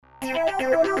Hello,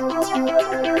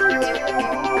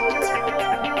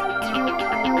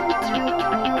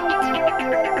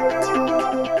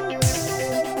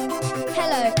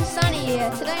 Sunny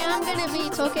here. Today I'm going to be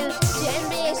talking to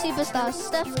NBA superstars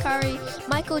Steph Curry,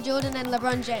 Michael Jordan and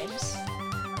LeBron James.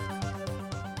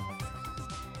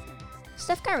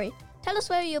 Steph Curry, tell us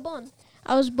where you were born.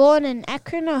 I was born in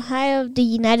Akron, Ohio, the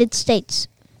United States.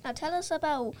 Now tell us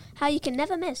about how you can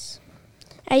never miss.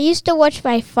 I used to watch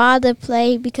my father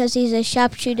play because he's a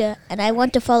sharpshooter and I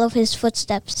want to follow his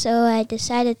footsteps. So I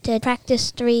decided to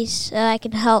practice threes so I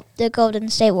can help the Golden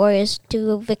State Warriors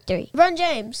to victory. LeBron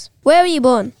James, where were you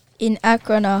born? In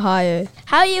Akron, Ohio.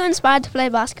 How are you inspired to play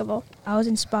basketball? I was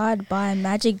inspired by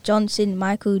Magic Johnson,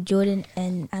 Michael Jordan,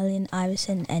 and Allen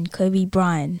Iverson and Kobe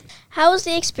Bryant. How was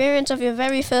the experience of your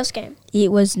very first game?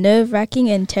 It was nerve-wracking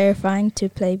and terrifying to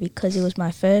play because it was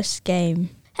my first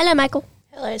game. Hello, Michael.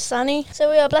 Hello, Sunny. So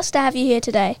we are blessed to have you here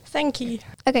today. Thank you.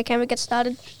 Okay, can we get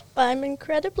started? I'm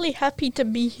incredibly happy to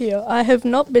be here. I have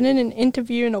not been in an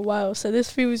interview in a while, so this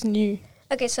feels new.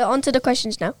 Okay, so on to the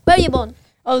questions now. Where were you born?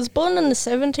 I was born on the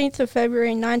 17th of February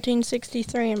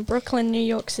 1963 in Brooklyn, New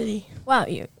York City. Wow,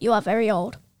 you are very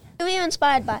old. Who were you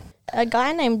inspired by? A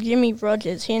guy named Jimmy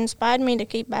Rogers. He inspired me to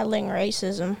keep battling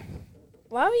racism.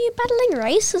 Why were you battling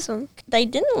racism? They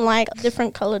didn't like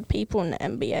different colored people in the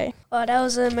NBA. Oh, that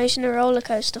was an emotional roller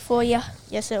coaster for you.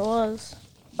 Yes, it was.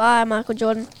 Bye, Michael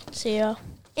Jordan. See ya.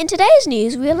 In today's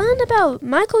news, we learned about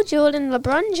Michael Jordan,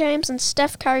 LeBron James, and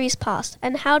Steph Curry's past,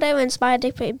 and how they were inspired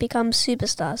to become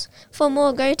superstars. For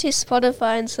more, go to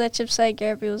Spotify and search up Say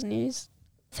Gabriel's News.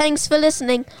 Thanks for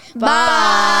listening.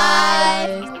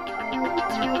 Bye.